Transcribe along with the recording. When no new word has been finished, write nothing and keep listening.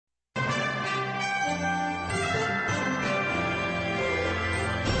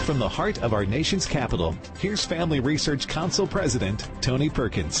from the heart of our nation's capital, here's Family Research Council President Tony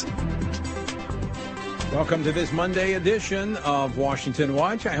Perkins. Welcome to this Monday edition of Washington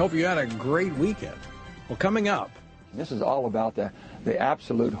Watch. I hope you had a great weekend. Well, coming up. This is all about the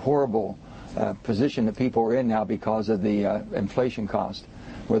absolute horrible position that people are in now because of the inflation cost,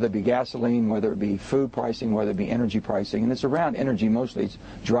 whether it be gasoline, whether it be food pricing, whether it be energy pricing. And it's around energy mostly. It's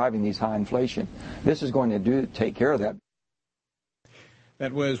driving these high inflation. This is going to take care of that.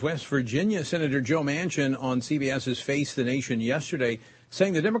 That was West Virginia Senator Joe Manchin on CBS's Face the Nation yesterday,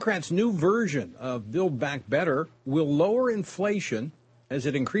 saying the Democrats' new version of Build Back Better will lower inflation as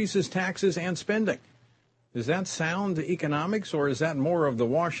it increases taxes and spending. Is that sound economics, or is that more of the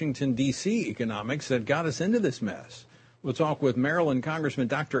Washington, D.C. economics that got us into this mess? We'll talk with Maryland Congressman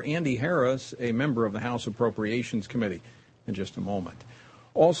Dr. Andy Harris, a member of the House Appropriations Committee, in just a moment.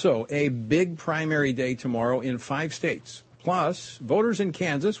 Also, a big primary day tomorrow in 5 states. Plus, voters in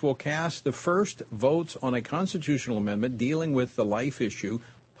Kansas will cast the first votes on a constitutional amendment dealing with the life issue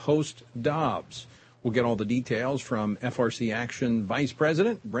post-Dobbs. We'll get all the details from FRC Action Vice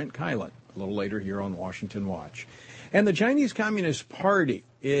President Brent Keilen a little later here on Washington Watch. And the Chinese Communist Party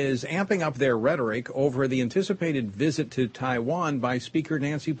is amping up their rhetoric over the anticipated visit to Taiwan by Speaker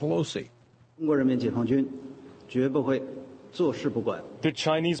Nancy Pelosi. The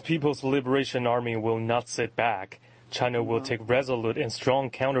Chinese People's Liberation Army will not sit back. China will take resolute and strong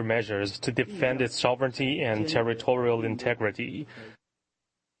countermeasures to defend its sovereignty and territorial integrity.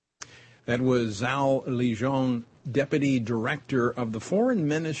 That was Zhao Lijian, Deputy Director of the Foreign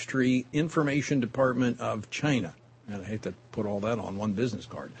Ministry Information Department of China. And I hate to put all that on one business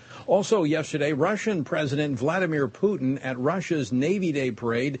card. Also yesterday, Russian President Vladimir Putin at Russia's Navy Day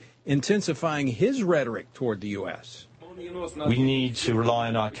parade, intensifying his rhetoric toward the U.S. We need to rely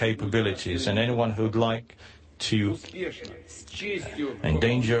on our capabilities, and anyone who'd like to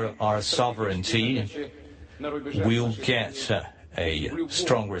endanger our sovereignty will get a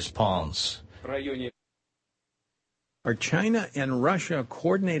strong response. Are China and Russia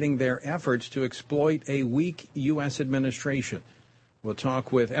coordinating their efforts to exploit a weak U.S. administration? We'll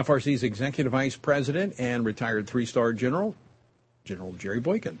talk with FRC's Executive Vice President and retired 3-star General Jerry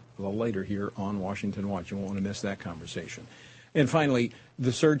Boykin, a little later here on Washington Watch. You won't want to miss that conversation. And finally,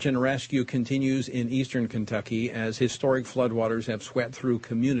 the search and rescue continues in eastern Kentucky as historic floodwaters have swept through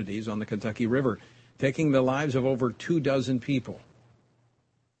communities on the Kentucky River, taking the lives of over 24 people.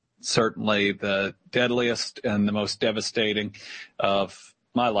 Certainly the deadliest and the most devastating of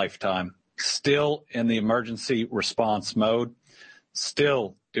my lifetime. Still in the emergency response mode,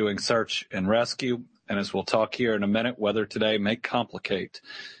 still doing search and rescue. And as we'll talk here in a minute, weather today may complicate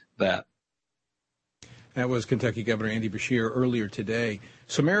that. That was Kentucky Governor Andy Beshear earlier today.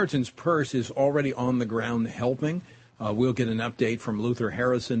 Samaritan's Purse is already on the ground helping. We'll get an update from Luther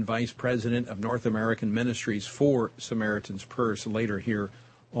Harrison, Vice President of North American Ministries for Samaritan's Purse, later here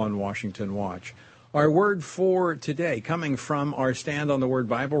on Washington Watch. Our word for today, coming from our Stand on the Word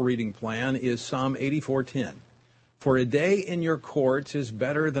Bible reading plan, is Psalm 84:10. For a day in your courts is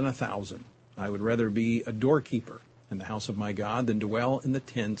better than 1,000. I would rather be a doorkeeper in the house of my God than dwell in the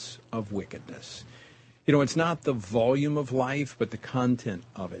tents of wickedness. You know, it's not the volume of life, but the content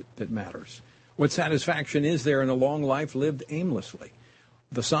of it that matters. What satisfaction is there in a long life lived aimlessly?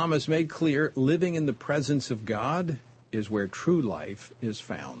 The psalmist made clear, living in the presence of God is where true life is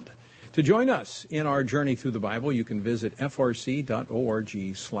found. To join us in our journey through the Bible, you can visit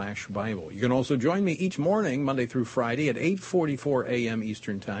frc.org/Bible. You can also join me each morning, Monday through Friday, at 8:44 a.m.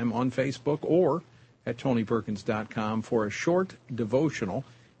 Eastern Time on Facebook or at tonyperkins.com for a short devotional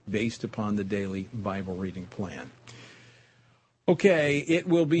based upon the daily Bible reading plan. Okay, it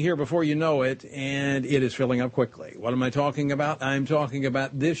will be here before you know it, and it is filling up quickly. What am I talking about? I'm talking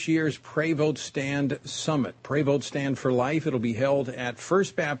about this year's Pray Vote Stand Summit. Pray Vote Stand for Life. It'll be held at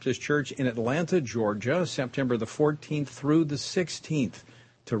First Baptist Church in Atlanta, Georgia, September the 14th through the 16th.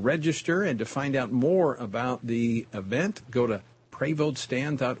 To register and to find out more about the event, go to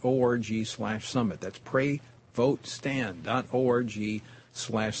prayvotestand.org/summit. That's prayvotestand.org/summit.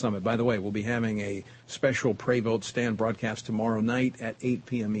 By the way, we'll be having a special Pray Vote Stand broadcast tomorrow night at 8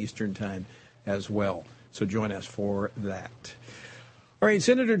 p.m. Eastern Time as well. So join us for that. All right,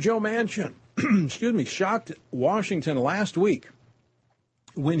 Senator Joe Manchin, shocked Washington last week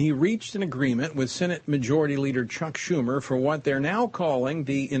when he reached an agreement with Senate Majority Leader Chuck Schumer for what they're now calling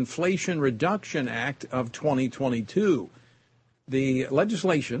the Inflation Reduction Act of 2022. The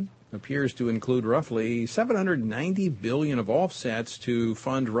legislation appears to include roughly $790 billion of offsets to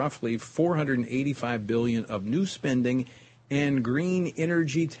fund roughly $485 billion of new spending and green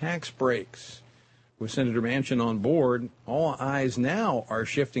energy tax breaks. With Senator Manchin on board, all eyes now are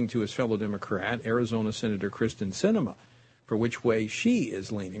shifting to his fellow Democrat, Arizona Senator Kyrsten Sinema, for which way she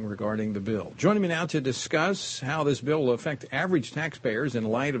is leaning regarding the bill. Joining me now to discuss how this bill will affect average taxpayers in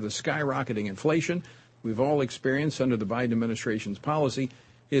light of the skyrocketing inflation we've all experienced under the Biden administration's policy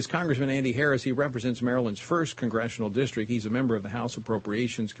is Congressman Andy Harris. He represents Maryland's 1st Congressional District. He's a member of the House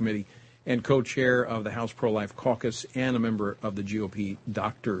Appropriations Committee and co-chair of the House Pro-Life Caucus and a member of the GOP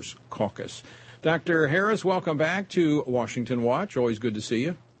Doctors Caucus. Dr. Harris, welcome back to Washington Watch. Always good to see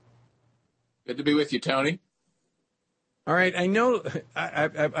you. Good to be with you, Tony. All right. I know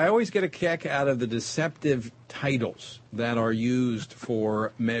I always get a kick out of the deceptive titles that are used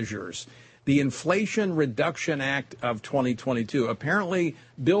for measures. The Inflation Reduction Act of 2022. Apparently,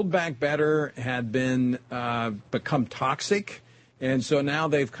 Build Back Better had become toxic, and so now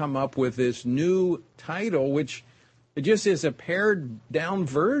they've come up with this new title, which it just is a pared-down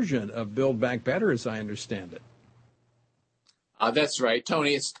version of Build Back Better, as I understand it. That's right,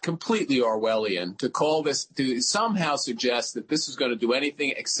 Tony. It's completely Orwellian to call this, to somehow suggest that this is going to do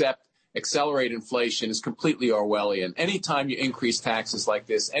anything except accelerate inflation is completely Orwellian. Anytime you increase taxes like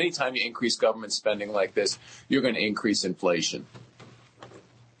this, anytime you increase government spending like this, you're going to increase inflation.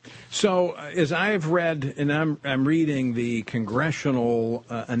 So, as I've read, and I'm reading the congressional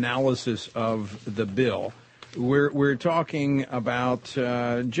analysis of the bill, we're talking about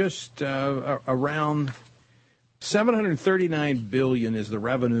around $739 billion is the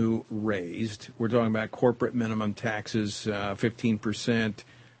revenue raised. We're talking about corporate minimum taxes, 15%,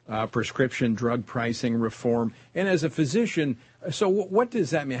 prescription drug pricing reform. And as a physician, so what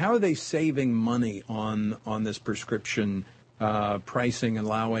does that mean? How are they saving money on this prescription pricing,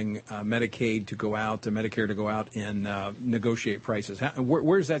 allowing Medicaid to go out, to Medicare to go out and negotiate prices?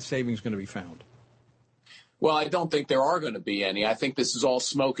 Where's that savings going to be found? Well, I don't think there are going to be any. I think this is all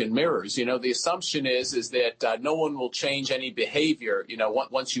smoke and mirrors. You know, the assumption is that no one will change any behavior, you know,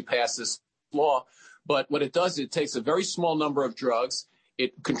 once you pass this law. But what it does, it takes a very small number of drugs.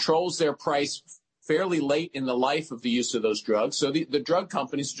 It controls their price fairly late in the life of the use of those drugs. So the drug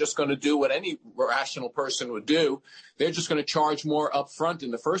companies are just going to do what any rational person would do. They're just going to charge more up front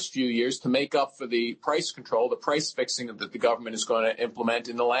in the first few years to make up for the price control, the price fixing that the government is going to implement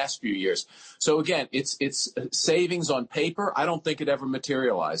in the last few years. So again, it's savings on paper. I don't think it ever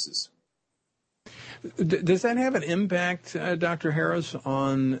materializes. Does that have an impact, Dr. Harris,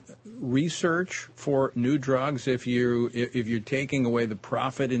 on research for new drugs? If you're taking away the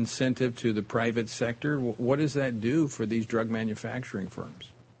profit incentive to the private sector, what does that do for these drug manufacturing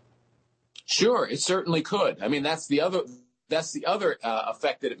firms? Sure, it certainly could. I mean, that's the other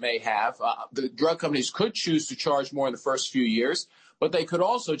effect that it may have. The drug companies could choose to charge more in the first few years, but they could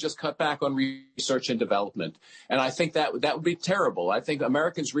also just cut back on research and development. And I think that would be terrible. I think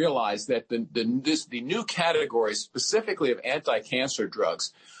Americans realize that the new categories, specifically of anti-cancer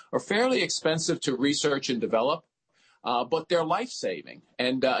drugs, are fairly expensive to research and develop, but they're life-saving.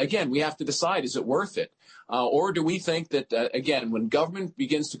 And again, we have to decide, is it worth it? Or do we think that, again, when government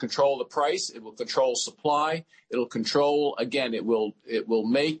begins to control the price, it will control supply, it'll control, again, it will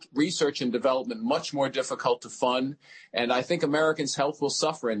make research and development much more difficult to fund, and I think Americans' health will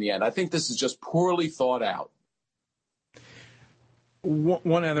suffer in the end. I think this is just poorly thought out.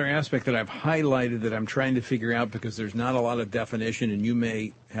 One other aspect that I've highlighted that I'm trying to figure out, because there's not a lot of definition, and you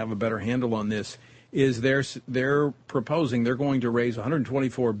may have a better handle on this, is they're proposing they're going to raise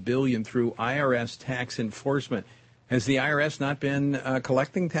 $124 billion through IRS tax enforcement. Has the IRS not been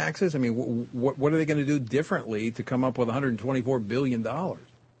collecting taxes? I mean, what are they going to do differently to come up with $124 billion?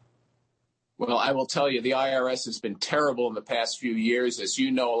 Well, I will tell you, the IRS has been terrible in the past few years. As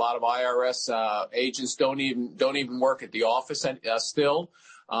you know, a lot of IRS agents don't even work at the office still.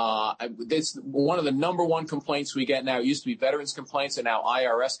 It's one of the number one complaints we get now. It used to be veterans complaints and now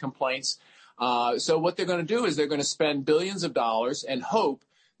IRS complaints. So what they're going to do is they're going to spend billions of dollars and hope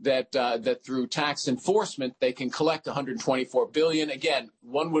that through tax enforcement they can collect $124 billion. Again,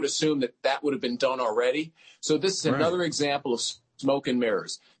 one would assume that would have been done already. So this is another example of smoke and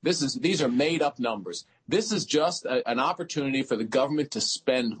mirrors. These are made up numbers. This is just an opportunity for the government to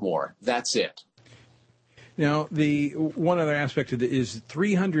spend more. That's it. Now, the one other aspect of it is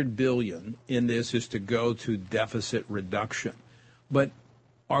 $300 billion in this is to go to deficit reduction, but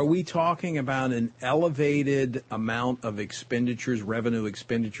are we talking about an elevated amount of expenditures, revenue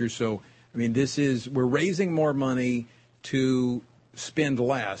expenditures? So, I mean, we're raising more money to spend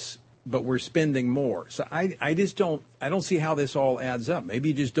less, but we're spending more. So I don't see how this all adds up. Maybe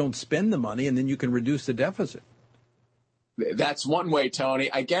you just don't spend the money and then you can reduce the deficit. That's one way, Tony.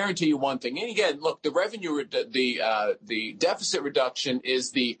 I guarantee you one thing. And again, look, the deficit reduction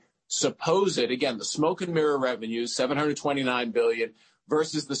is the again, the smoke and mirror revenues, $729 billion,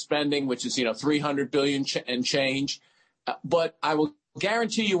 versus the spending, which is, $300 billion and change. But I will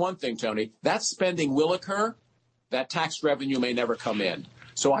guarantee you one thing, Tony, that spending will occur. That tax revenue may never come in.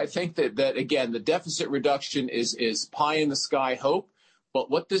 So I think that again, the deficit reduction is pie in the sky hope. But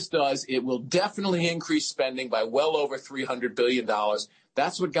what this does, it will definitely increase spending by well over $300 billion.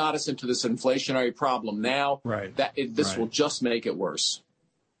 That's what got us into this inflationary problem now. Right. This will just make it worse.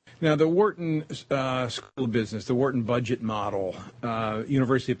 Now, the Wharton School of Business, the Wharton budget model,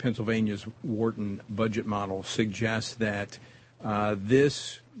 University of Pennsylvania's Wharton budget model suggests that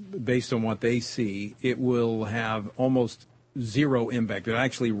this, based on what they see, it will have almost zero impact. It'll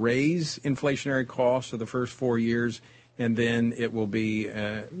actually raise inflationary costs for the first 4 years, and then it will be,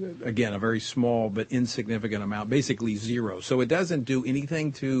 again, a very small but insignificant amount, basically zero. So it doesn't do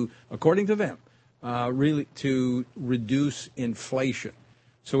anything to, according to them, really to reduce inflation.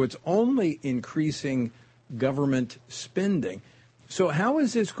 So it's only increasing government spending. So how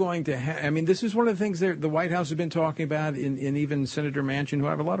is this going to I mean, this is one of the things that the White House has been talking about, and even Senator Manchin, who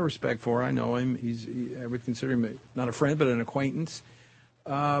I have a lot of respect for. I know him. I would consider him not a friend, but an acquaintance.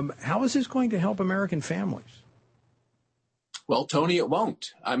 How is this going to help American families? Well, Tony, it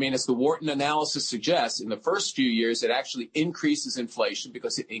won't. I mean, as the Wharton analysis suggests, in the first few years, it actually increases inflation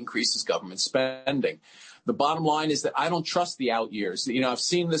because it increases government spending. The bottom line is that I don't trust the out years. I've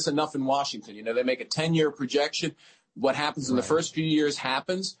seen this enough in Washington. They make a 10-year projection. What happens in the first few years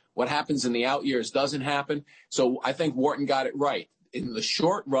happens. What happens in the out years doesn't happen. So I think Wharton got it right. In the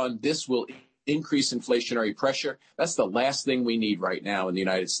short run, this will increase inflationary pressure. That's the last thing we need right now in the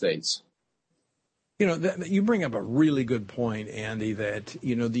United States. You bring up a really good point, Andy, that,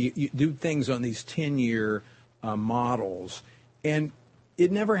 you do things on these 10-year models, and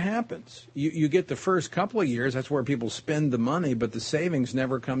it never happens. You get the first couple of years, that's where people spend the money, but the savings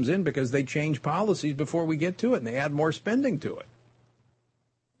never comes in because they change policies before we get to it, and they add more spending to it.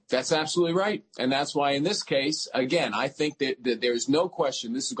 That's absolutely right. And that's why in this case, again, I think that there's no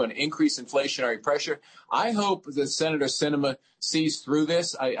question this is going to increase inflationary pressure. I hope that Senator Sinema sees through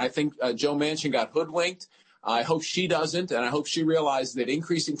this. I think Joe Manchin got hoodwinked. I hope she doesn't, and I hope she realizes that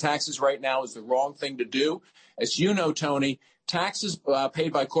increasing taxes right now is the wrong thing to do. As you know, Tony, taxes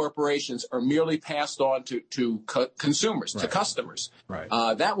paid by corporations are merely passed on to consumers, right, to customers. Right.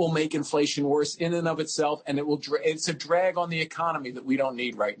 That will make inflation worse in and of itself, and it's a drag on the economy that we don't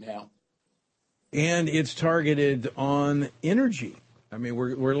need right now. And it's targeted on energy. I mean,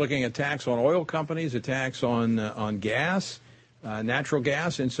 we're looking at tax on oil companies, a tax on gas, natural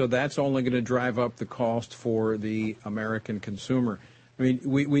gas, and so that's only going to drive up the cost for the American consumer. I mean,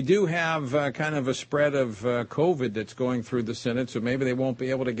 we do have kind of a spread of COVID that's going through the Senate, so maybe they won't be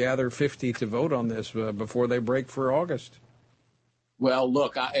able to gather 50 to vote on this before they break for August. Well,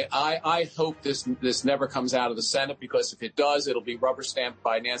 look, I hope this never comes out of the Senate, because if it does, it'll be rubber stamped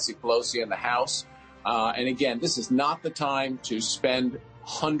by Nancy Pelosi in the House. And again, this is not the time to spend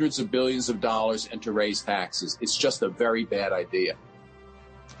hundreds of billions of dollars and to raise taxes. It's just a very bad idea.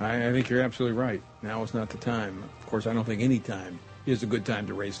 I think you're absolutely right. Now is not the time. Of course, I don't think any time is a good time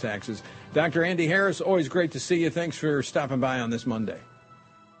to raise taxes. Dr. Andy Harris, always great to see you. Thanks for stopping by on this Monday.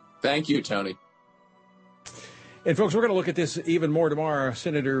 Thank you, Tony. And, folks, we're going to look at this even more tomorrow.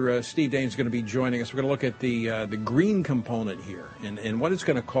 Senator Steve Daines is going to be joining us. We're going to look at the green component here and what it's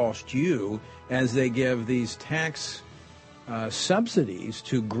going to cost you as they give these tax subsidies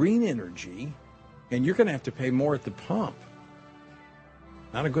to green energy, and you're going to have to pay more at the pump.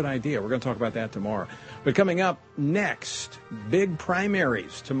 Not a good idea. We're going to talk about that tomorrow. But coming up next, big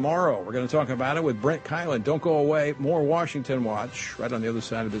primaries tomorrow. We're going to talk about it with Brent Kylan. Don't go away. More Washington Watch right on the other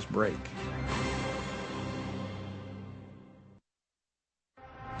side of this break.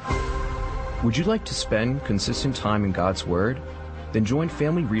 Would you like to spend consistent time in God's Word? Then join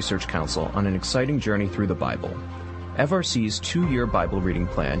Family Research Council on an exciting journey through the Bible. FRC's 2-year Bible reading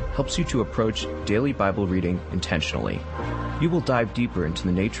plan helps you to approach daily Bible reading intentionally. You will dive deeper into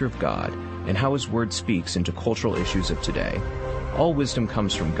the nature of God and how His Word speaks into cultural issues of today. All wisdom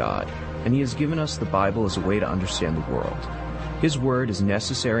comes from God, and He has given us the Bible as a way to understand the world. His Word is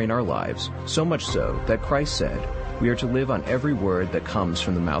necessary in our lives, so much so that Christ said we are to live on every word that comes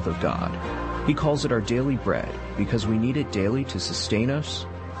from the mouth of God. He calls it our daily bread because we need it daily to sustain us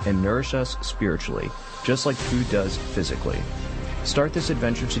and nourish us spiritually, just like food does physically. Start this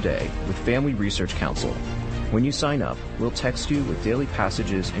adventure today with Family Research Council. When you sign up, we'll text you with daily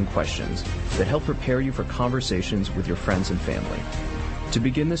passages and questions that help prepare you for conversations with your friends and family. To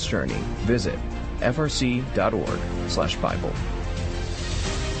begin this journey, visit frc.org/Bible.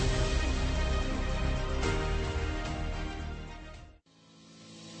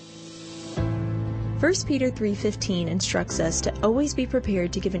 1 Peter 3:15 instructs us to always be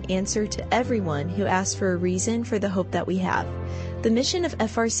prepared to give an answer to everyone who asks for a reason for the hope that we have. The mission of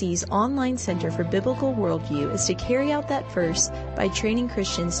FRC's online Center for Biblical Worldview is to carry out that verse by training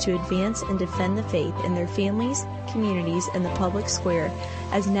Christians to advance and defend the faith in their families, communities, and the public square,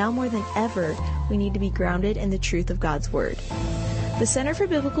 as now more than ever, we need to be grounded in the truth of God's Word. The Center for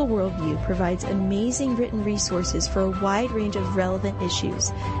Biblical Worldview provides amazing written resources for a wide range of relevant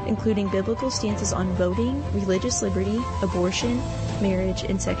issues, including biblical stances on voting, religious liberty, abortion, marriage,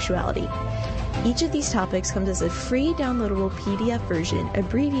 and sexuality. Each of these topics comes as a free downloadable PDF version,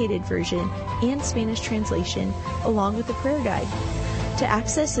 abbreviated version, and Spanish translation, along with the prayer guide. To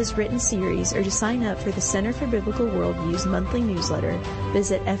access this written series or to sign up for the Center for Biblical Worldview's monthly newsletter,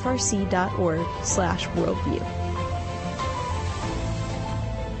 visit frc.org/worldview.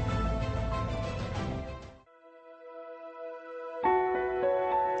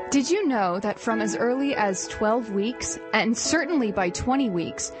 Did you know that from as early as 12 weeks, and certainly by 20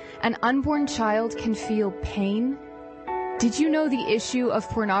 weeks, an unborn child can feel pain? Did you know the issue of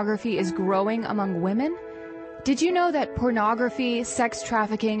pornography is growing among women? Did you know that pornography, sex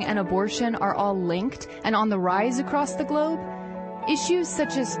trafficking, and abortion are all linked and on the rise across the globe? Issues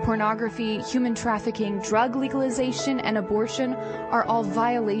such as pornography, human trafficking, drug legalization, and abortion are all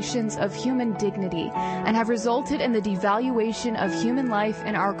violations of human dignity and have resulted in the devaluation of human life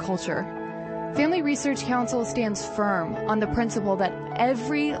in our culture. Family Research Council stands firm on the principle that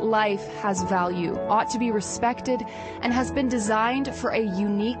every life has value, ought to be respected, and has been designed for a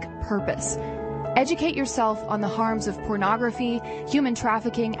unique purpose. Educate yourself on the harms of pornography, human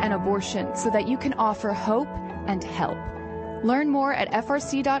trafficking, and abortion so that you can offer hope and help. Learn more at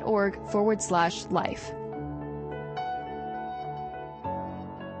frc.org/life.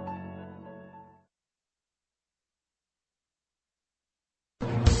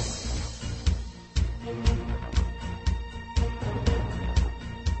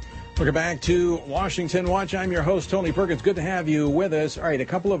 Welcome back to Washington Watch. I'm your host, Tony Perkins. Good to have you with us. All right, a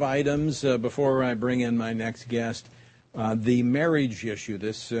couple of items before I bring in my next guest. The marriage issue,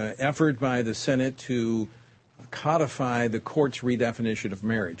 this effort by the Senate to codify the court's redefinition of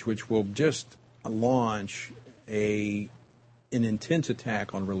marriage, which will just launch an intense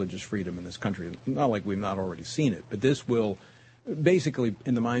attack on religious freedom in this country. Not like we've not already seen it, but this will basically,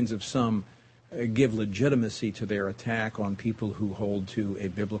 in the minds of some, give legitimacy to their attack on people who hold to a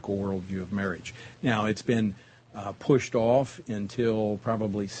biblical worldview of marriage. Now, it's been pushed off until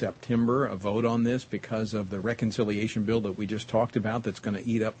probably September, a vote on this, because of the reconciliation bill that we just talked about that's going to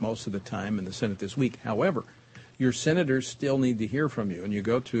eat up most of the time in the Senate this week. However, your senators still need to hear from you. And you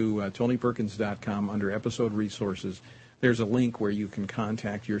go to TonyPerkins.com under episode resources. There's a link where you can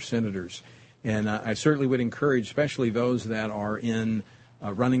contact your senators. And I certainly would encourage, especially those that are in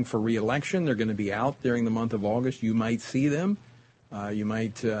running for re-election. They're going to be out during the month of August. You might see them. You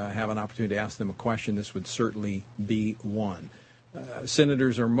might have an opportunity to ask them a question. This would certainly be one.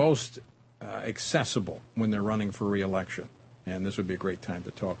 Senators are most accessible when they're running for re-election. And this would be a great time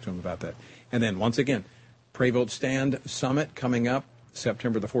to talk to them about that. And then, once again, Pray Vote Stand Summit coming up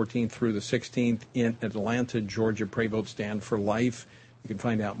September the 14th through the 16th in Atlanta, Georgia. Pray Vote Stand for Life. You can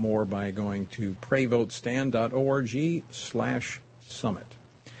find out more by going to prayvotestand.org/summit.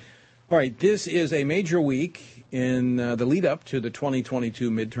 All right, this is a major week in the lead up to the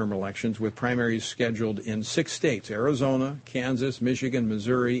 2022 midterm elections, with primaries scheduled in 6 states. Arizona, Kansas, Michigan,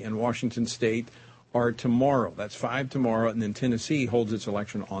 Missouri, and Washington State are tomorrow. That's 5 tomorrow, and then Tennessee holds its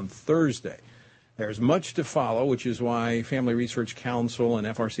election on Thursday. There's much to follow, which is why Family Research Council and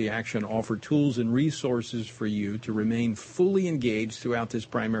FRC Action offer tools and resources for you to remain fully engaged throughout this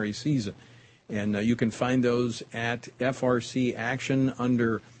primary season. And you can find those at FRC Action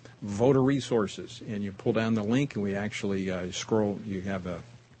under Voter Resources. And you pull down the link, and we actually scroll. You have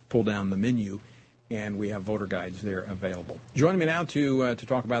pull down the menu, and we have voter guides there available. Joining me now to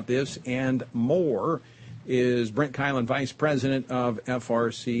talk about this and more is Brent Keilen, Vice President of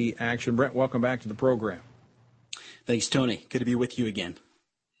FRC Action. Brent, welcome back to the program. Thanks, Tony. Good to be with you again.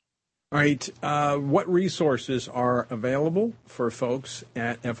 All right. What resources are available for folks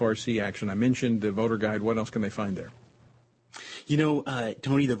at FRC Action? I mentioned the voter guide. What else can they find there? You know,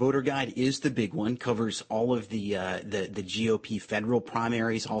 Tony, the voter guide is the big one, covers all of the GOP federal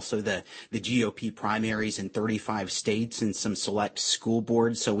primaries, also the GOP primaries in 35 states and some select school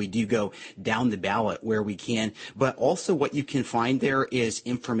boards. So we do go down the ballot where we can. But also what you can find there is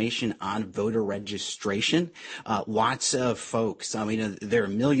information on voter registration. Lots of folks, I mean, there are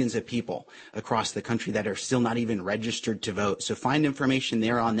millions of people across the country that are still not even registered to vote. So find information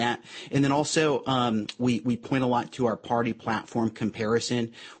there on that. And then also we point a lot to our party platform platform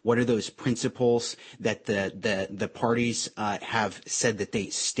comparison. What are those principles that the parties have said that they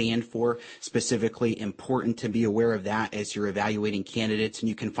stand for? Specifically, important to be aware of that as you're evaluating candidates. And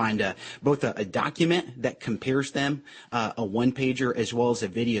you can find both a document that compares them, a one-pager, as well as a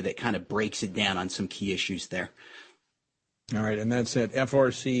video that kind of breaks it down on some key issues there. All right, and that's at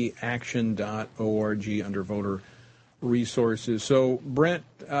frcaction.org under voter resources. So, Brent,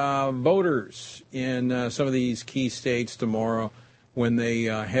 voters in some of these key states tomorrow, when they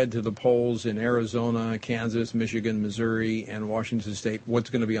head to the polls in Arizona, Kansas, Michigan, Missouri, and Washington State, what's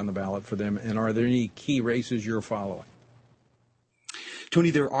going to be on the ballot for them? And are there any key races you're following? Tony,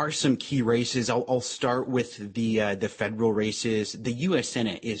 there are some key races. I'll start with the federal races. The U.S.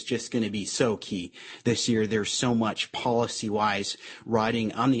 Senate is just going to be so key this year. There's so much policy-wise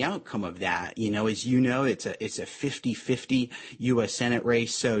riding on the outcome of that. You know, as you know, it's a 50-50 U.S. Senate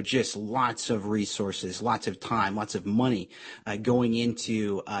race, so just lots of resources, lots of time, lots of money going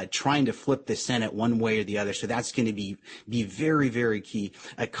into trying to flip the Senate one way or the other. So that's going to be very, very key.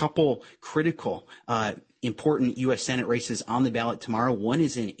 A couple critical important U.S. Senate races on the ballot tomorrow. One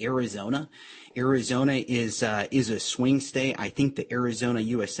is in Arizona. Arizona is a swing state. I think the Arizona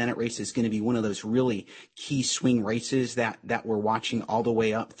U.S. Senate race is going to be one of those really key swing races that we're watching all the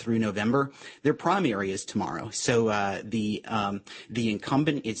way up through November. Their primary is tomorrow. So the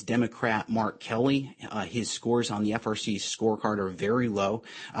incumbent is Democrat Mark Kelly. His scores on the FRC scorecard are very low,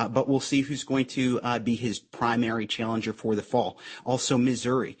 but we'll see who's going to be his primary challenger for the fall. Also,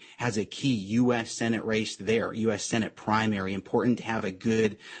 Missouri has a key U.S. Senate race there, U.S. Senate primary. Important to have a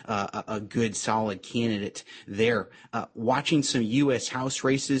good solid candidate there. Watching some U.S. House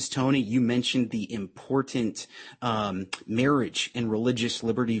races, Tony, you mentioned the important marriage and religious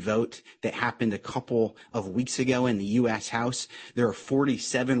liberty vote that happened a couple of weeks ago in the U.S. House. There are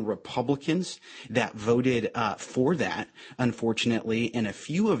 47 Republicans that voted for that, unfortunately, and a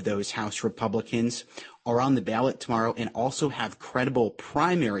few of those House Republicans are on the ballot tomorrow and also have credible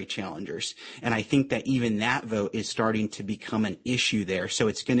primary challengers. And I think that even that vote is starting to become an issue there. So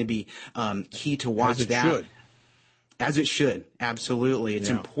it's going to be key to watch that. As it should. Absolutely. It's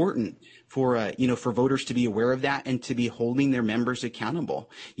important for voters to be aware of that and to be holding their members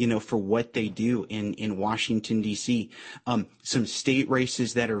accountable, for what they do in Washington, D.C. Some state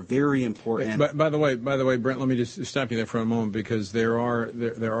races that are very important. By the way, Brent, let me just stop you there for a moment, because there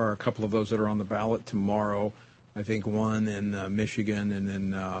are a couple of those that are on the ballot tomorrow. I think one in Michigan and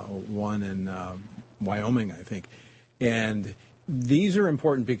then one in Wyoming, I think. And these are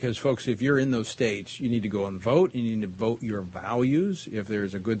important because, folks, if you're in those states, you need to go and vote. You need to vote your values. If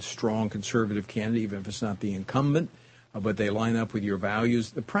there's a good, strong conservative candidate, even if it's not the incumbent, but they line up with your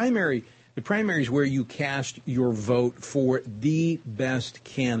values. The primary is where you cast your vote for the best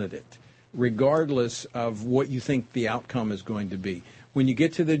candidate, regardless of what you think the outcome is going to be. When you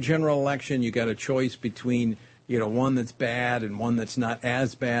get to the general election, you got a choice between one that's bad and one that's not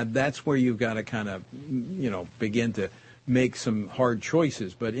as bad. That's where you've got to kind of begin to make some hard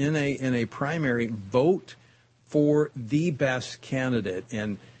choices. But in a primary, vote for the best candidate.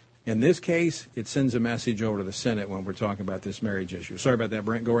 And in this case, it sends a message over to the Senate when we're talking about this marriage issue. Sorry about that,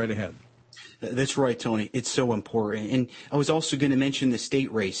 Brent. Go right ahead. That's right, Tony. It's so important. And I was also going to mention the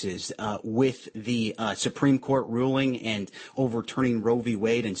state races with the Supreme Court ruling and overturning Roe v.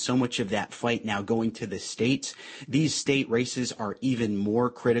 Wade, and so much of that fight now going to the states. These state races are even more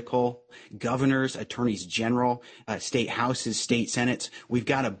critical. Governors, attorneys general, state houses, state senates. We've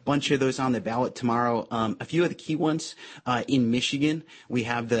got a bunch of those on the ballot tomorrow. A few of the key ones in Michigan, we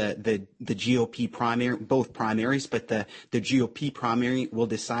have the GOP primary, both primaries, but the GOP primary will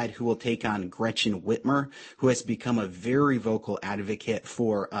decide who will take on Gretchen Whitmer, who has become a very vocal advocate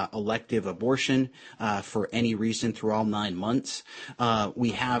for elective abortion for any reason through all 9 months.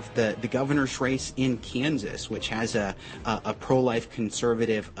 We have the governor's race in Kansas, which has a pro-life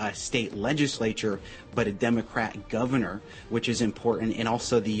conservative state legislature, but a Democrat governor, which is important. And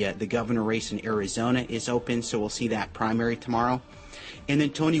also the governor race in Arizona is open, so we'll see that primary tomorrow. And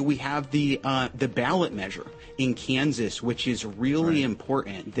then, Tony, we have the ballot measure in Kansas, which is really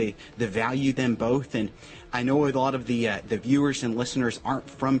important. They value them both, and I know a lot of the viewers and listeners aren't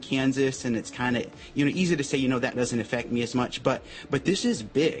from Kansas, and it's kind of easy to say that doesn't affect me as much, but this is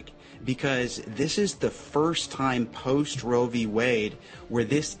big, because this is the first time post Roe v. Wade where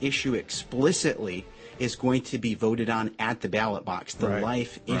this issue explicitly is going to be voted on at the ballot box, the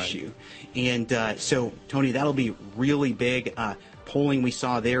life issue. And so, Tony, that'll be really big. Polling we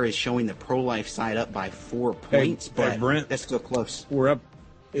saw there is showing the pro-life side up by 4 points, but Brent, that's still close. We're up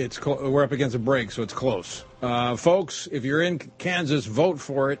against a break, so it's close. Folks, if you're in Kansas, vote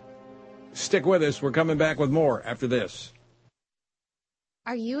for it. Stick with us. We're coming back with more after this.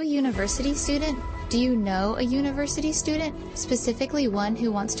 Are you a university student? Do you know a university student, specifically one who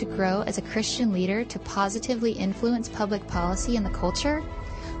wants to grow as a Christian leader to positively influence public policy and the culture?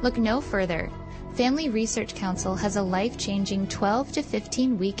 Look no further. Family Research Council has a life-changing 12 to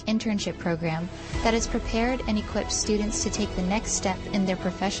 15-week internship program that has prepared and equipped students to take the next step in their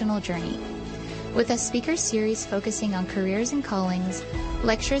professional journey. With a speaker series focusing on careers and callings,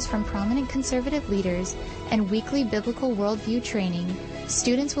 lectures from prominent conservative leaders, and weekly biblical worldview training,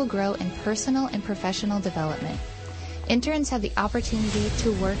 students will grow in personal and professional development. Interns have the opportunity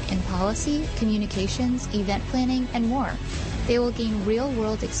to work in policy, communications, event planning, and more. They will gain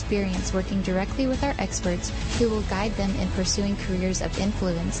real-world experience working directly with our experts who will guide them in pursuing careers of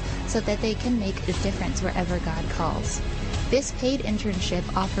influence so that they can make a difference wherever God calls. This paid internship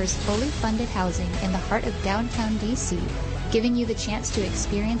offers fully funded housing in the heart of downtown D.C., giving you the chance to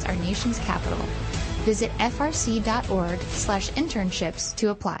experience our nation's capital. Visit frc.org/internships to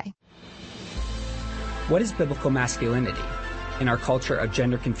apply. What is biblical masculinity? In our culture of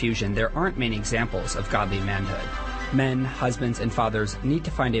gender confusion, there aren't many examples of godly manhood. Men, husbands, and fathers need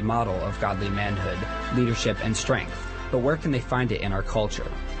to find a model of godly manhood, leadership, and strength. But where can they find it in our culture?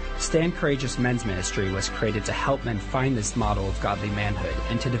 Stand Courageous Men's Ministry was created to help men find this model of godly manhood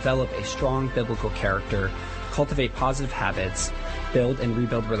and to develop a strong biblical character, cultivate positive habits, build and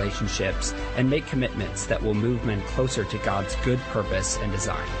rebuild relationships, and make commitments that will move men closer to God's good purpose and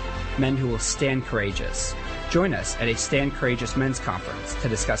design. Men who will stand courageous. Join us at a Stand Courageous Men's Conference to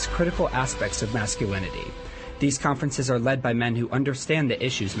discuss critical aspects of masculinity. These conferences are led by men who understand the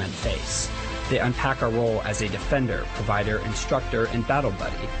issues men face. They unpack our role as a defender, provider, instructor, and battle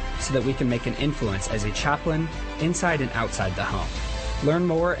buddy so that we can make an influence as a chaplain inside and outside the home. Learn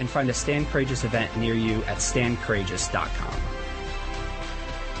more and find a Stand Courageous event near you at standcourageous.com.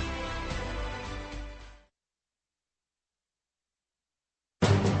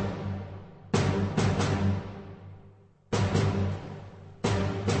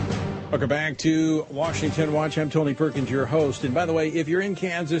 Welcome back to Washington Watch. I'm Tony Perkins, your host. And by the way, if you're in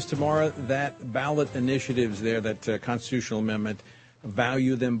Kansas tomorrow, that ballot initiatives there, that constitutional amendment,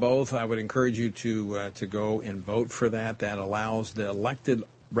 value them both. I would encourage you to go and vote for that. That allows the elected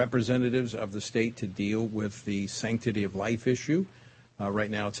representatives of the state to deal with the sanctity of life issue.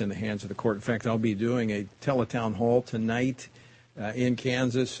 Right now it's in the hands of the court. In fact, I'll be doing a teletown hall tonight in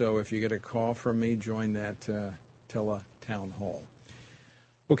Kansas. So if you get a call from me, join that teletown hall.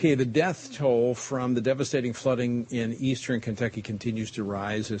 Okay, the death toll from the devastating flooding in eastern Kentucky continues to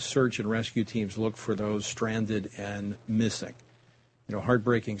rise as search and rescue teams look for those stranded and missing. You know,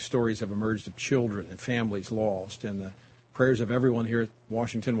 heartbreaking stories have emerged of children and families lost, and the prayers of everyone here at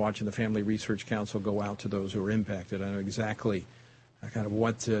Washington Watch and the Family Research Council go out to those who are impacted. I know exactly kind of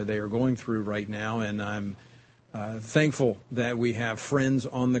what they are going through right now, and I'm thankful that we have friends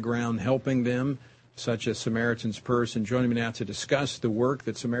on the ground helping them, such as Samaritan's Purse. And joining me now to discuss the work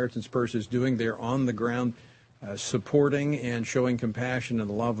that Samaritan's Purse is doing, they're on the ground supporting and showing compassion and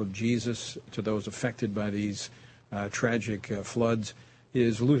the love of Jesus to those affected by these tragic floods,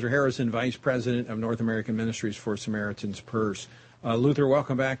 is Luther Harrison, Vice President of North American Ministries for Samaritan's Purse. Luther,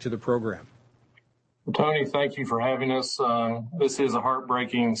 welcome back to the program. Well, Tony, thank you for having us. This is a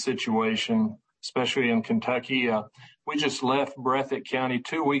heartbreaking situation, especially in Kentucky. We just left Breathitt County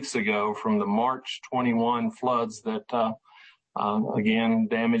 2 weeks ago from the March 21 floods that, again,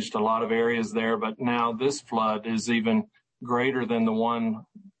 damaged a lot of areas there. But now this flood is even greater than the one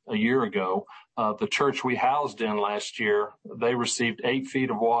a year ago. The church we housed in last year, they received 8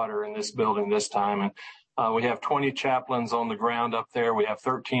 feet of water in this building this time. And we have 20 chaplains on the ground up there. We have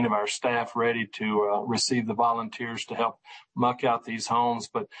 13 of our staff ready to receive the volunteers to help muck out these homes,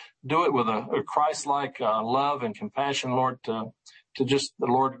 but do it with a Christ-like love and compassion, Lord, to just, the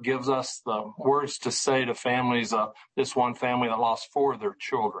Lord gives us the words to say to families, this one family that lost 4 of their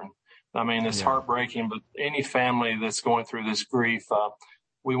children. I mean, it's heartbreaking, but any family that's going through this grief,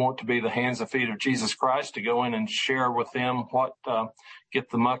 we want to be the hands and feet of Jesus Christ to go in and share with them what, get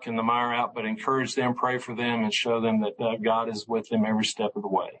the muck and the mire out, but encourage them, pray for them, and show them that God is with them every step of the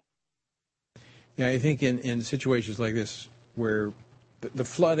way. Yeah, I think in situations like this where the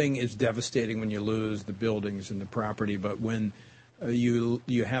flooding is devastating when you lose the buildings and the property, but when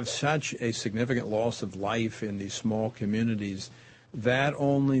you have such a significant loss of life in these small communities, that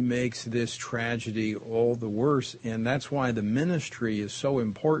only makes this tragedy all the worse. And that's why the ministry is so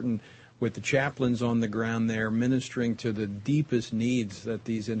important, with the chaplains on the ground there ministering to the deepest needs that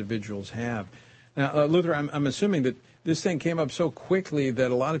these individuals have. Now, Luther, I'm assuming that this thing came up so quickly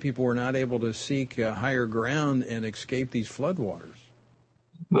that a lot of people were not able to seek higher ground and escape these floodwaters.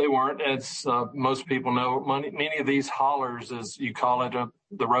 They weren't. As most people know, many of these hollers, as you call it,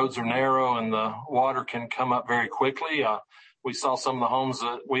 the roads are narrow and the water can come up very quickly. We saw some of the homes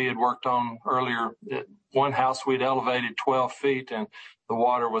that we had worked on earlier. One house we'd elevated 12 feet and the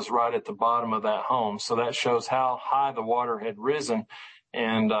water was right at the bottom of that home. So that shows how high the water had risen.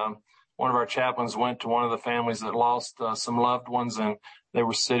 And one of our chaplains went to one of the families that lost some loved ones, and they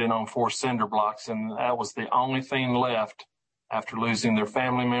were sitting on 4 cinder blocks, and that was the only thing left after losing their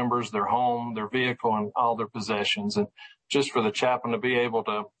family members, their home, their vehicle, and all their possessions. And just for the chaplain to be able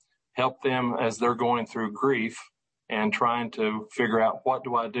to help them as they're going through grief and trying to figure out, what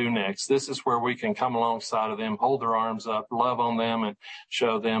do I do next? This is where we can come alongside of them, hold their arms up, love on them, and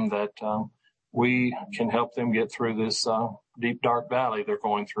show them that we can help them get through this deep, dark valley they're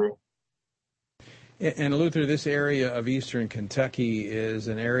going through. And Luther, this area of eastern Kentucky is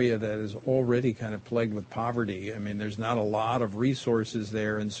an area that is already kind of plagued with poverty. I mean, there's not a lot of resources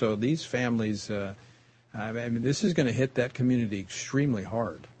there, and so these families, this is going to hit that community extremely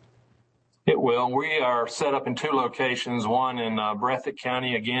hard. It will. We are set up in 2 locations, one in Breathitt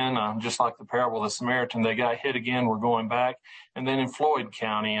County again, just like the parable of the Samaritan. They got hit again. We're going back. And then in Floyd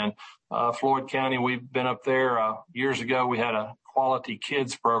County. And Floyd County, we've been up there years ago. We had a Quality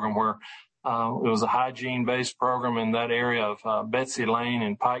Kids program where it was a hygiene-based program in that area of Betsy Lane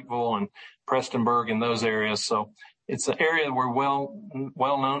and Pikeville and Prestonburg and those areas. So it's an area that we're well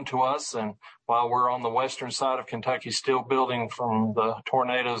known to us. And while we're on the western side of Kentucky, still building from the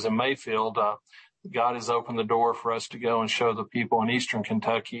tornadoes in Mayfield, God has opened the door for us to go and show the people in eastern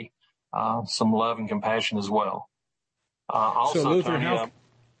Kentucky some love and compassion as well. Also, so Luther, Tony,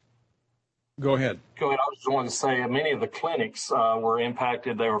 Go ahead. I just wanted to say many of the clinics were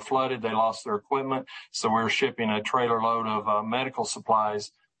impacted. They were flooded. They lost their equipment. So we're shipping a trailer load of medical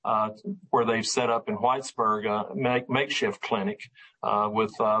supplies where they've set up in Whitesburg a makeshift clinic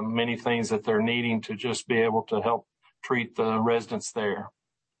with many things that they're needing to just be able to help treat the residents there.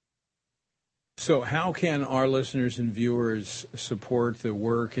 So how can our listeners and viewers support the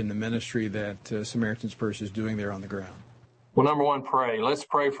work and the ministry that Samaritan's Purse is doing there on the ground? Well, number one, pray. Let's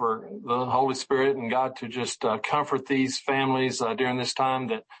pray for the Holy Spirit and God to just comfort these families during this time,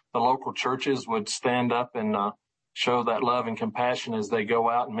 that the local churches would stand up and show that love and compassion as they go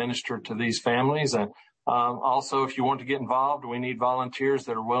out and minister to these families. And also, if you want to get involved, we need volunteers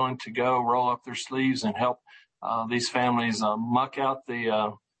that are willing to go roll up their sleeves and help these families muck out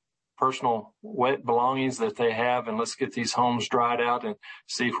the personal wet belongings that they have, and let's get these homes dried out and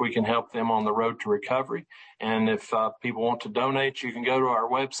see if we can help them on the road to recovery. And if people want to donate, you can go to our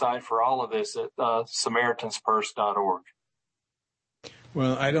website for all of this at SamaritansPurse.org.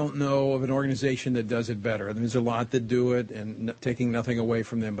 Well, I don't know of an organization that does it better. There's a lot that do it, and taking nothing away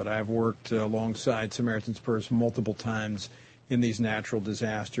from them, but I've worked alongside Samaritan's Purse multiple times in these natural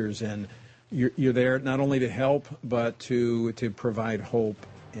disasters, and you're there not only to help, but to provide hope.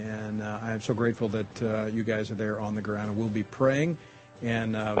 And I'm so grateful that you guys are there on the ground, and we'll be praying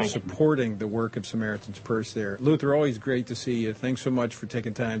and supporting the work of Samaritan's Purse there. Luther, always great to see you. Thanks so much for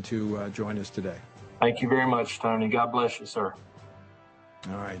taking time to join us today. Thank you very much, Tony. God bless you, sir.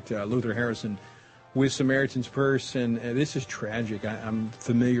 All right, Luther Harrison with Samaritan's Purse, and this is tragic. I'm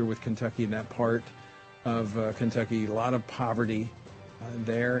familiar with Kentucky and that part of Kentucky. A lot of poverty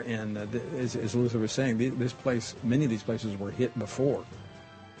there, and as Luther was saying, this place, many of these places were hit before.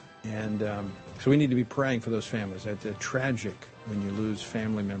 And so we need to be praying for those families. It's tragic when you lose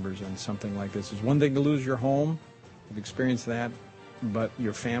family members on something like this. It's one thing to lose your home. You've experienced that. But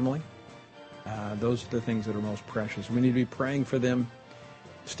your family, those are the things that are most precious. We need to be praying for them,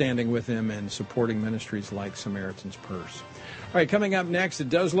 standing with them, and supporting ministries like Samaritan's Purse. All right, coming up next, it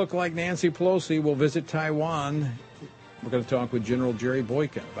does look like Nancy Pelosi will visit Taiwan. We're going to talk with General Jerry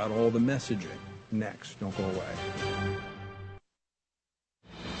Boykin about all the messaging. Next, don't go away.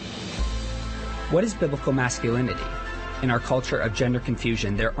 What is biblical masculinity? In our culture of gender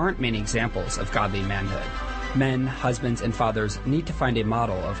confusion, there aren't many examples of godly manhood. Men, husbands, and fathers need to find a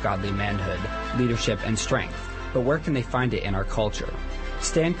model of godly manhood, leadership, and strength. But where can they find it in our culture?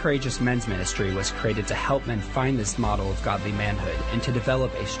 Stand Courageous Men's Ministry was created to help men find this model of godly manhood and to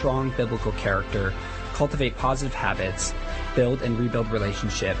develop a strong biblical character, cultivate positive habits, build and rebuild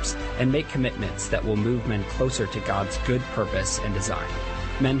relationships, and make commitments that will move men closer to God's good purpose and design.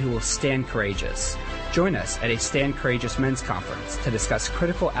 Men who will stand courageous. Join us at a Stand Courageous Men's Conference to discuss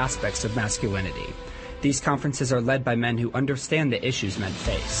critical aspects of masculinity. These conferences are led by men who understand the issues men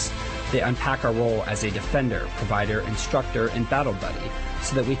face. They unpack our role as a defender, provider, instructor, and battle buddy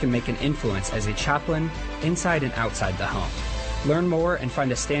so that we can make an influence as a chaplain inside and outside the home. Learn more and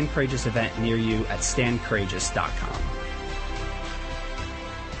find a Stand Courageous event near you at standcourageous.com.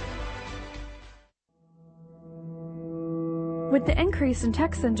 With the increase in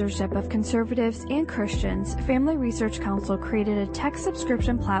tech censorship of conservatives and Christians, Family Research Council created a tech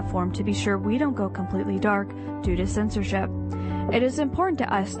subscription platform to be sure we don't go completely dark due to censorship. It is important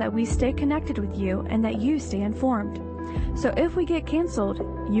to us that we stay connected with you and that you stay informed. So if we get canceled,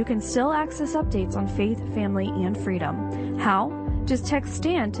 you can still access updates on faith, family, and freedom. How? Just text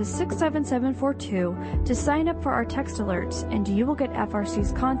STAND to 67742 to sign up for our text alerts, and you will get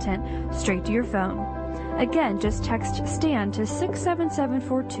FRC's content straight to your phone. Again, just text STAND to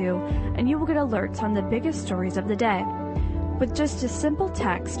 67742 and you will get alerts on the biggest stories of the day. With just a simple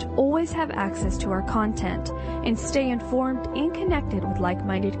text, always have access to our content and stay informed and connected with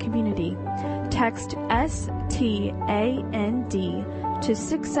like-minded community. Text STAND to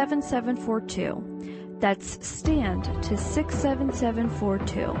 67742. That's STAND to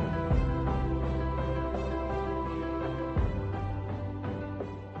 67742.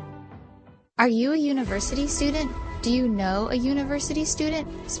 Are you a university student? Do you know a university student,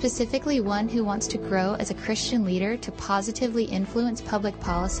 specifically one who wants to grow as a Christian leader to positively influence public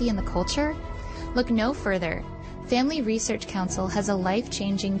policy and the culture? Look no further. Family Research Council has a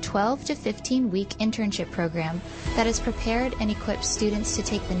life-changing 12 to 15-week internship program that has prepared and equipped students to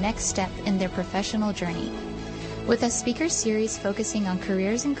take the next step in their professional journey. With a speaker series focusing on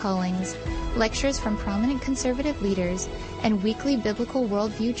careers and callings, lectures from prominent conservative leaders, and weekly biblical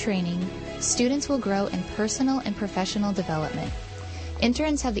worldview training, students will grow in personal and professional development.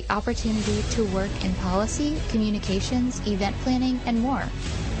 Interns have the opportunity to work in policy, communications, event planning, and more.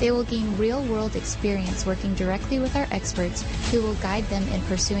 They will gain real-world experience working directly with our experts who will guide them in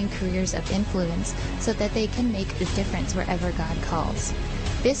pursuing careers of influence so that they can make a difference wherever God calls.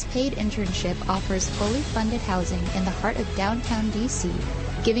 This paid internship offers fully funded housing in the heart of downtown D.C.,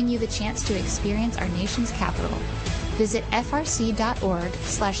 giving you the chance to experience our nation's capital. Visit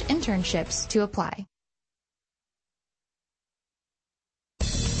frc.org/internships to apply.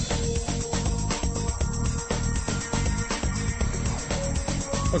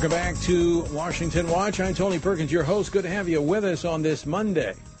 Welcome back to Washington Watch. I'm Tony Perkins, your host. Good to have you with us on this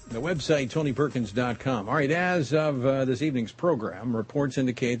Monday. The website, TonyPerkins.com. All right, as of this evening's program, reports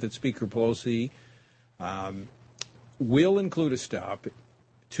indicate that Speaker Pelosi will include a stop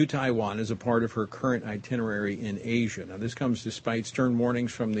to Taiwan as a part of her current itinerary in Asia. Now, this comes despite stern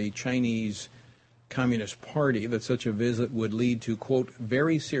warnings from the Chinese Communist Party that such a visit would lead to, quote,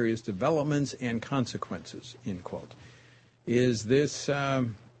 very serious developments and consequences, end quote. Is this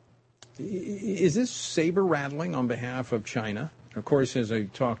saber-rattling on behalf of China? Of course, as I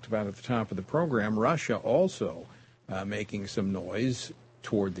talked about at the top of the program, Russia also making some noise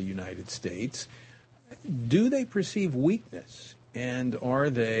toward the United States. Do they perceive weakness? And are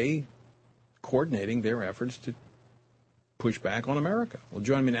they coordinating their efforts to push back on America? Well,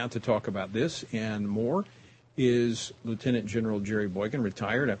 join me now to talk about this and more is Lieutenant General Jerry Boykin,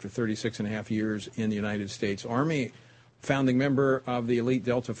 retired after 36 and a half years in the United States Army, founding member of the Elite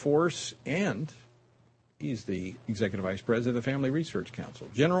Delta Force, and he's the Executive Vice President of the Family Research Council.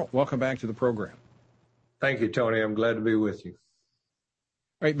 General, welcome back to the program. Thank you, Tony. I'm glad to be with you.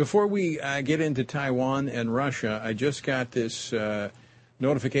 All right, before we get into Taiwan and Russia, I just got this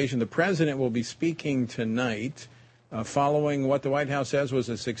notification. The president will be speaking tonight following what the White House says was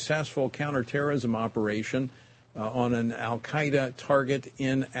a successful counterterrorism operation on an al-Qaeda target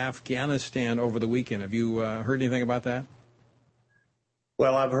in Afghanistan over the weekend. Have you heard anything about that?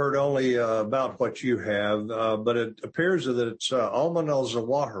 Well, I've heard only about what you have, but it appears that it's Ayman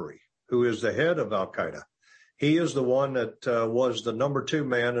al-Zawahiri, who is the head of al-Qaeda. He is the one that was the number 2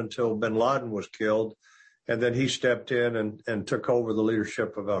 man until bin Laden was killed, and then he stepped in and took over the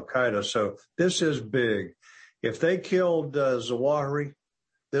leadership of al-Qaeda. So this is big. If they killed Zawahiri,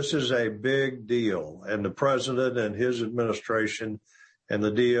 this is a big deal, and the president and his administration and the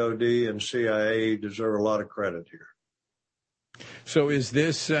DOD and CIA deserve a lot of credit here. So is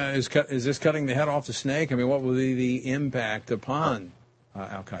this cutting the head off the snake? I mean, what will be the impact upon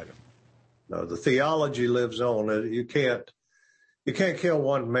al-Qaeda? No, the theology lives on. You can't kill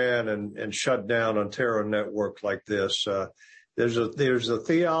one man and shut down a terror network like this. There's a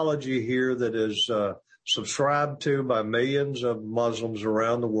theology here that is subscribed to by millions of Muslims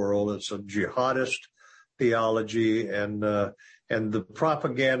around the world. It's a jihadist theology, and the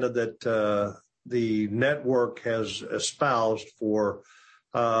propaganda that the network has espoused for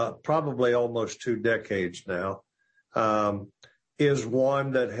probably almost 2 decades now is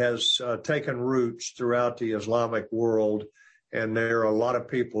one that has taken roots throughout the Islamic world, and there are a lot of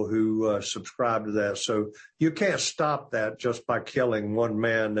people who subscribe to that. So you can't stop that just by killing one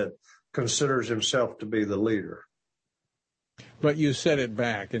man that considers himself to be the leader. But you set it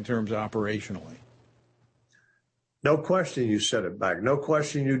back in terms of operationally. No question you set it back. No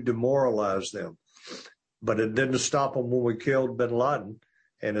question you demoralized them. But it didn't stop them when we killed bin Laden,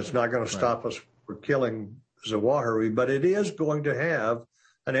 and it's not going to stop us from killing Zawahiri, but it is going to have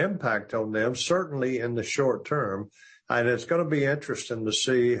an impact on them, certainly in the short term. And it's going to be interesting to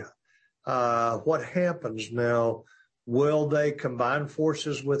see what happens now. Will they combine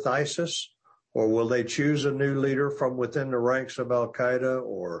forces with ISIS, or will they choose a new leader from within the ranks of al-Qaeda,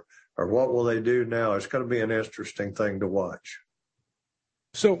 or what will they do now? It's going to be an interesting thing to watch.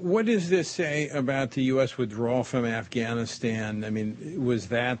 So what does this say about the U.S. withdrawal from Afghanistan? I mean, was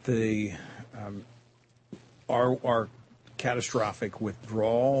that our catastrophic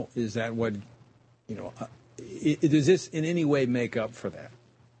withdrawal? Is that what, does this in any way make up for that?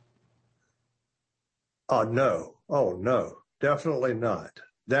 No. Oh, no, definitely not.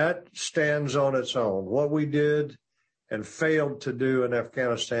 That stands on its own. What we did and failed to do in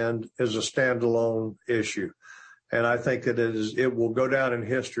Afghanistan is a standalone issue. And I think it will go down in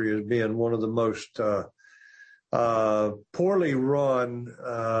history as being one of the most poorly run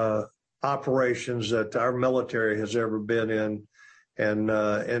operations that our military has ever been in, and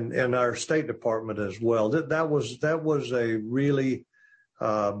our State Department as well. That was a really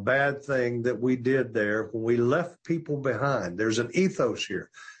bad thing that we did there when we left people behind. There's an ethos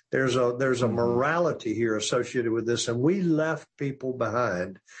here. There's a morality here associated with this, and we left people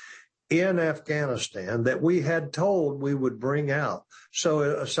behind in Afghanistan that we had told we would bring out. So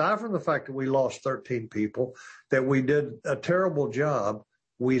aside from the fact that we lost 13 people, that we did a terrible job,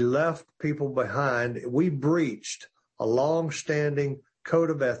 we left people behind. We breached a long-standing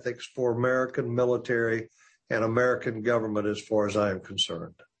code of ethics for American military and American government as far as I am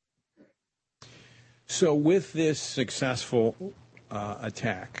concerned. So with this successful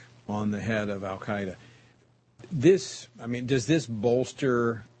attack on the head of al-Qaeda, does this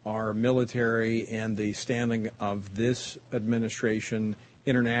bolster our military and the standing of this administration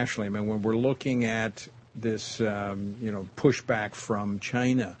internationally? I mean, when we're looking at this, pushback from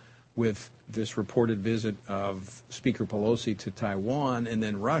China with this reported visit of Speaker Pelosi to Taiwan, and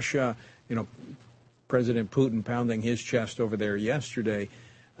then Russia, President Putin pounding his chest over there yesterday.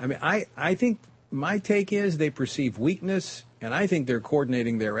 I mean, I think my take is they perceive weakness, and I think they're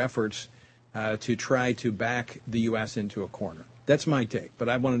coordinating their efforts to try to back the U.S. into a corner. That's my take, but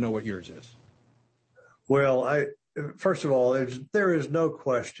I want to know what yours is. Well, first of all, there is no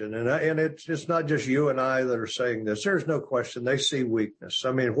question, and it's not just you and I that are saying this. There's no question they see weakness.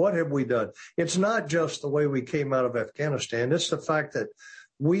 I mean, what have we done? It's not just the way we came out of Afghanistan. It's the fact that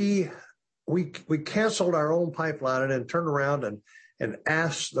we canceled our own pipeline and then turned around and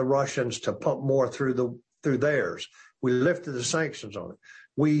asked the Russians to pump more through theirs. We lifted the sanctions on it.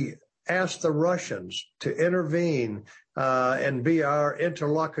 We asked the Russians to intervene and be our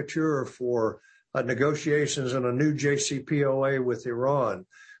interlocutor for negotiations on a new JCPOA with Iran.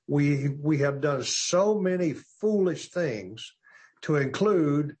 We have done so many foolish things, to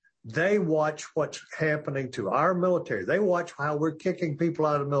include they watch what's happening to our military. They watch how we're kicking people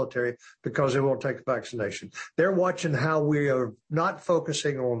out of the military because they won't take the vaccination. They're watching how we are not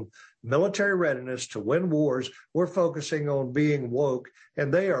focusing on military readiness to win wars. We're focusing on being woke,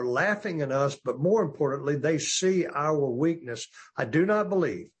 and they are laughing at us. But more importantly, they see our weakness. I do not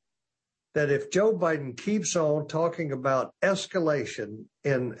believe that if Joe Biden keeps on talking about escalation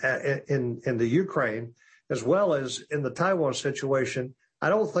in the Ukraine, as well as in the Taiwan situation, I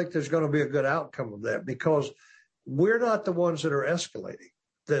don't think there's going to be a good outcome of that, because we're not the ones that are escalating.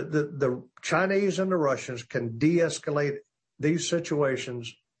 The Chinese and the Russians can de-escalate these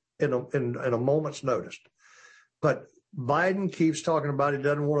situations in a moment's notice. But Biden keeps talking about he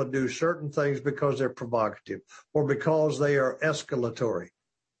doesn't want to do certain things because they're provocative or because they are escalatory.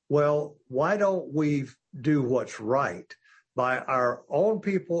 Well, why don't we do what's right by our own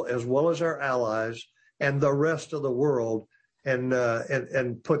people as well as our allies and the rest of the world,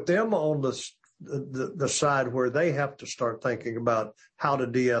 and put them on the side where they have to start thinking about how to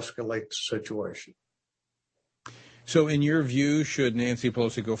de-escalate the situation. So in your view, should Nancy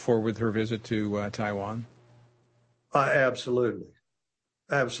Pelosi go forward with her visit to Taiwan? Absolutely.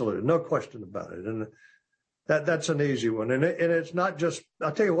 Absolutely. No question about it. And that's an easy one. And it's not just,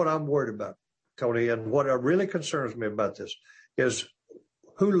 I'll tell you what I'm worried about, Tony, and what really concerns me about this is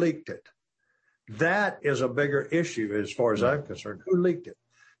who leaked it. That is a bigger issue as far as I'm concerned. Who leaked it?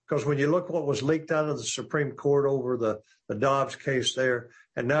 Because when you look what was leaked out of the Supreme Court over the Dobbs case there,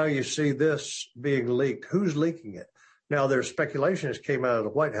 and now you see this being leaked, who's leaking it? Now, there's speculation that came out of the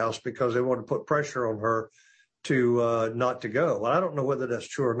White House because they want to put pressure on her to not to go. Well, I don't know whether that's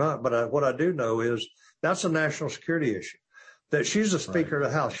true or not, but what I do know is that's a national security issue. that she's the Speaker of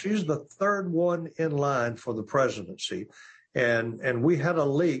the House. She's the third one in line for the presidency. And we had a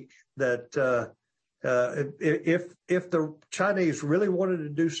leak that if the Chinese really wanted to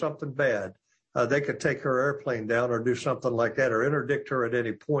do something bad, they could take her airplane down or do something like that or interdict her at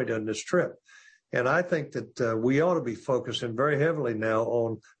any point on this trip. And I think that we ought to be focusing very heavily now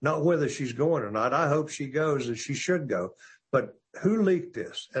on not whether she's going or not. I hope she goes, and she should go. But who leaked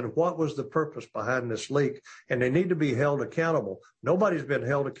this, and what was the purpose behind this leak? And they need to be held accountable. Nobody's been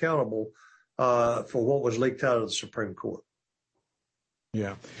held accountable for what was leaked out of the Supreme Court.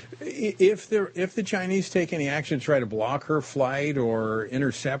 Yeah. If the Chinese take any action to try to block her flight or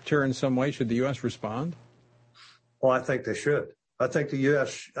intercept her in some way, should the U.S. respond? Well, I think they should. I think the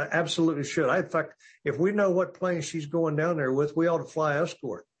U.S. absolutely should. In fact, if we know what plane she's going down there with, we ought to fly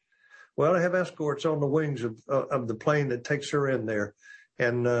escort. We ought to have escorts on the wings of the plane that takes her in there,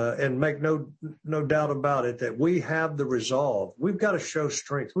 and make no doubt about it that we have the resolve. We've got to show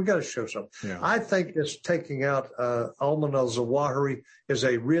strength. We've got to show something. Yeah. I think this taking out Ayman al-Zawahiri is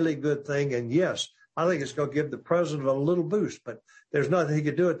a really good thing. And yes, I think it's going to give the president a little boost, but there's nothing he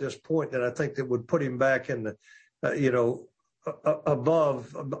could do at this point that I think that would put him back in the,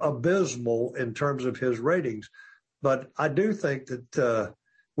 above abysmal in terms of his ratings. But I do think that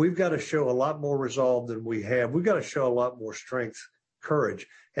we've got to show a lot more resolve than we have. We've got to show a lot more strength, courage.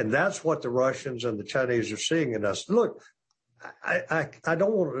 And that's what the Russians and the Chinese are seeing in us. Look, I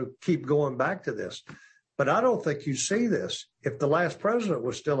don't want to keep going back to this, but I don't think you see this if the last president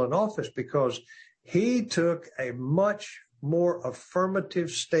was still in office, because he took a much more affirmative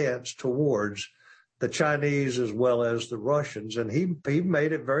stance towards the Chinese as well as the Russians. And he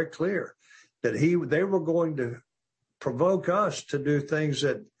made it very clear that they were going to provoke us to do things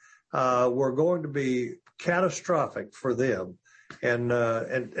that were going to be catastrophic for them. And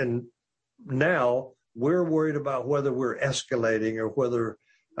now we're worried about whether we're escalating or whether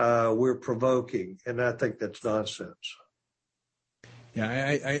we're provoking. And I think that's nonsense. Yeah,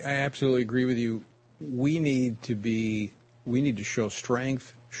 I absolutely agree with you. We need to show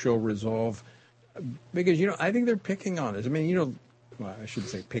strength, show resolve, because, I think they're picking on us. I mean, well, I shouldn't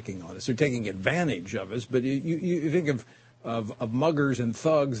say picking on us. They're taking advantage of us. But you think of muggers and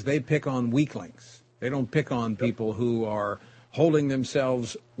thugs, they pick on weaklings. They don't pick on people who are holding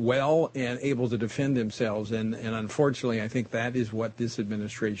themselves well and able to defend themselves. And unfortunately, I think that is what this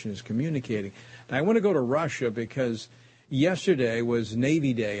administration is communicating. Now, I want to go to Russia because yesterday was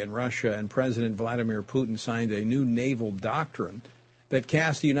Navy Day in Russia, and President Vladimir Putin signed a new naval doctrine that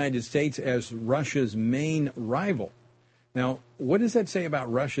cast the United States as Russia's main rival. Now, what does that say about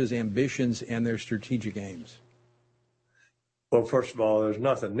Russia's ambitions and their strategic aims? Well, first of all, there's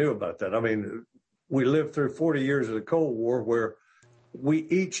nothing new about that. I mean, we lived through 40 years of the Cold War where we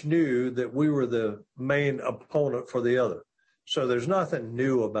each knew that we were the main opponent for the other. So there's nothing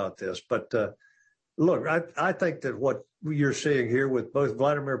new about this. But look, I think that what you're seeing here with both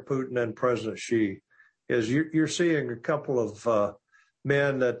Vladimir Putin and President Xi is you're seeing a couple of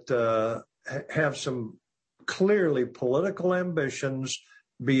men that have some clearly political ambitions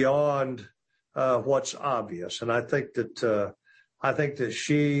beyond what's obvious. And I think that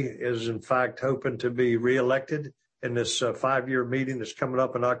Xi is, in fact, hoping to be reelected in this 5-year meeting that's coming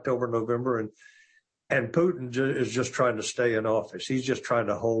up in October, November. And Putin is just trying to stay in office. He's just trying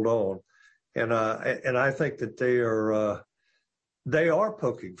to hold on. And I think that they are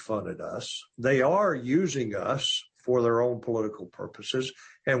poking fun at us. They are using us for their own political purposes,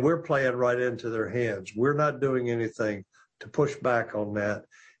 and we're playing right into their hands. We're not doing anything to push back on that.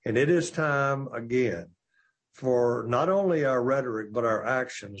 And it is time, again, for not only our rhetoric, but our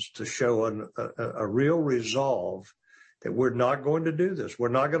actions to show a real resolve that we're not going to do this. We're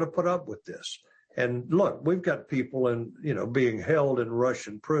not going to put up with this. And look, we've got people being held in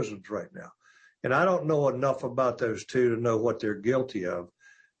Russian prisons right now. And I don't know enough about those two to know what they're guilty of.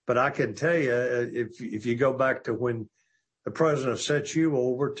 But I can tell you, if you go back to when the president sent you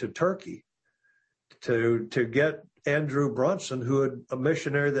over to Turkey to get Andrew Brunson, a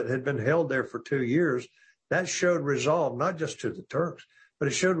missionary that had been held there for 2 years, that showed resolve, not just to the Turks, but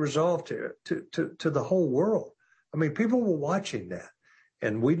it showed resolve to the whole world. I mean, people were watching that,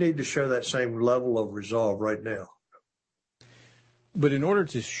 and we need to show that same level of resolve right now. But in order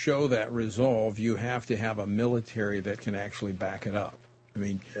to show that resolve, you have to have a military that can actually back it up. I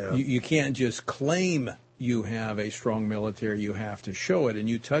mean, you can't just claim you have a strong military. You have to show it. And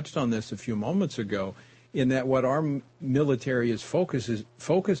you touched on this a few moments ago in that what our military is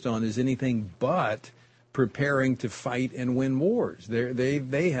focused on is anything but preparing to fight and win wars.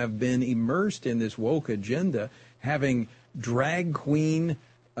 They have been immersed in this woke agenda, having drag queen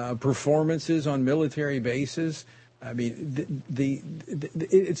performances on military bases, I mean,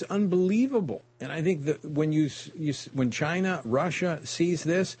 it's unbelievable. And I think that when China, Russia sees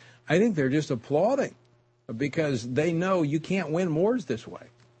this, I think they're just applauding because they know you can't win wars this way.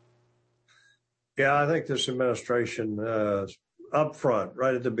 Yeah, I think this administration, up front,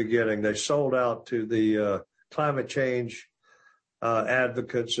 right at the beginning, they sold out to the climate change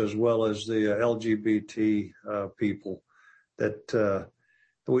advocates as well as the LGBT people that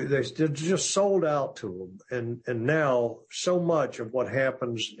they just sold out to them. And now so much of what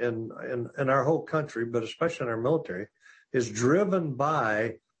happens in our whole country, but especially in our military, is driven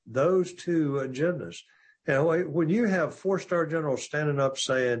by those two agendas. And when you have 4-star generals standing up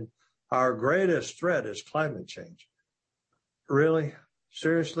saying our greatest threat is climate change, really?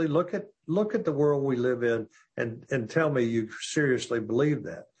 Seriously? Look at the world we live in and tell me you seriously believe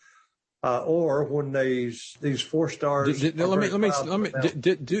that. Or when these 4 stars. Let me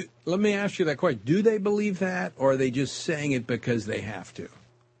ask you that question. Do they believe that, or are they just saying it because they have to?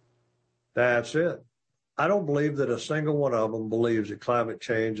 That's it. I don't believe that a single one of them believes that climate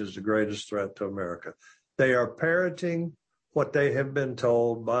change is the greatest threat to America. They are parroting what they have been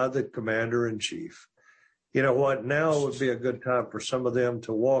told by the commander in chief. You know what? Now would be a good time for some of them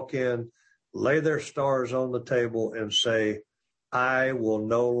to walk in, lay their stars on the table, and say, I will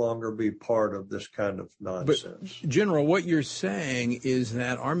no longer be part of this kind of nonsense. But, General, what you're saying is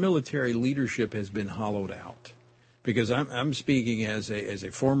that our military leadership has been hollowed out. Because I'm speaking as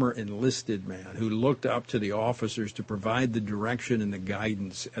a former enlisted man who looked up to the officers to provide the direction and the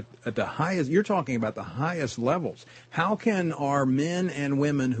guidance at the highest. You're talking about the highest levels. How can our men and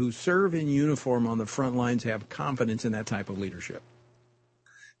women who serve in uniform on the front lines have confidence in that type of leadership?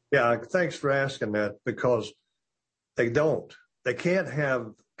 Yeah, thanks for asking that, because they don't. They can't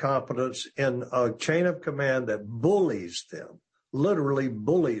have confidence in a chain of command that bullies them, literally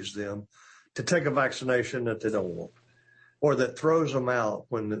bullies them, to take a vaccination that they don't want, or that throws them out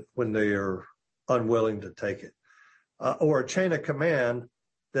when they are unwilling to take it, or a chain of command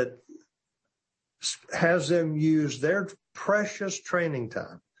that has them use their precious training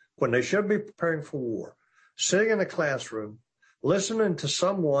time when they should be preparing for war, sitting in a classroom, listening to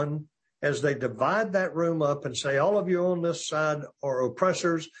someone as they divide that room up and say, all of you on this side are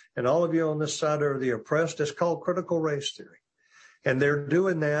oppressors and all of you on this side are the oppressed. It's called critical race theory. And they're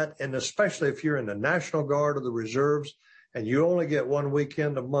doing that, and especially if you're in the National Guard or the reserves, and you only get 1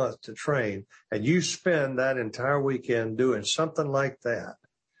 weekend a month to train, and you spend that entire weekend doing something like that,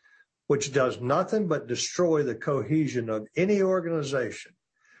 which does nothing but destroy the cohesion of any organization.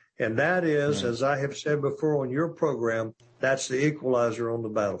 And that is, as I have said before on your program, that's the equalizer on the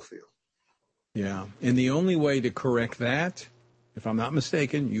battlefield. Yeah, and the only way to correct that, if I'm not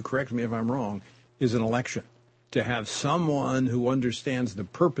mistaken, you correct me if I'm wrong, is an election. To have someone who understands the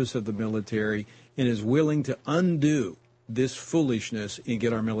purpose of the military and is willing to undo this foolishness and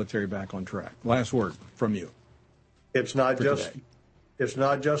get our military back on track. Last word from you. It's not just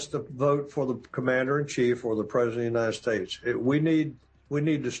the vote for the commander in chief or the president of the United States. We need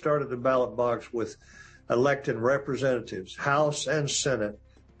to start at the ballot box with elected representatives, House and Senate,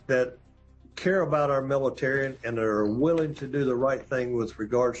 that care about our military and are willing to do the right thing with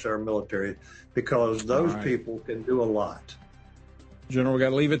regards to our military, because those people can do a lot. General, we got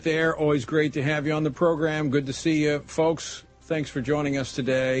to leave it there. Always great to have you on the program. Good to see you. Folks, thanks for joining us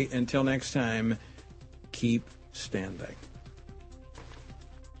today. Until next time, keep standing.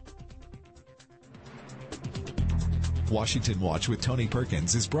 Washington Watch with Tony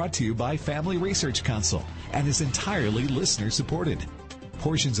Perkins is brought to you by Family Research Council and is entirely listener-supported.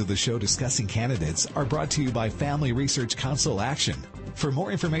 Portions of the show discussing candidates are brought to you by Family Research Council Action. For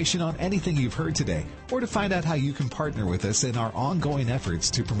more information on anything you've heard today, or to find out how you can partner with us in our ongoing efforts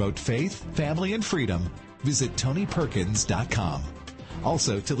to promote faith, family, and freedom, visit TonyPerkins.com.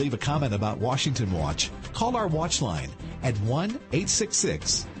 Also, to leave a comment about Washington Watch, call our watch line at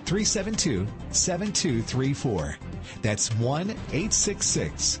 1-866-372-7234. That's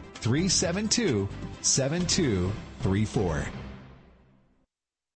 1-866-372-7234.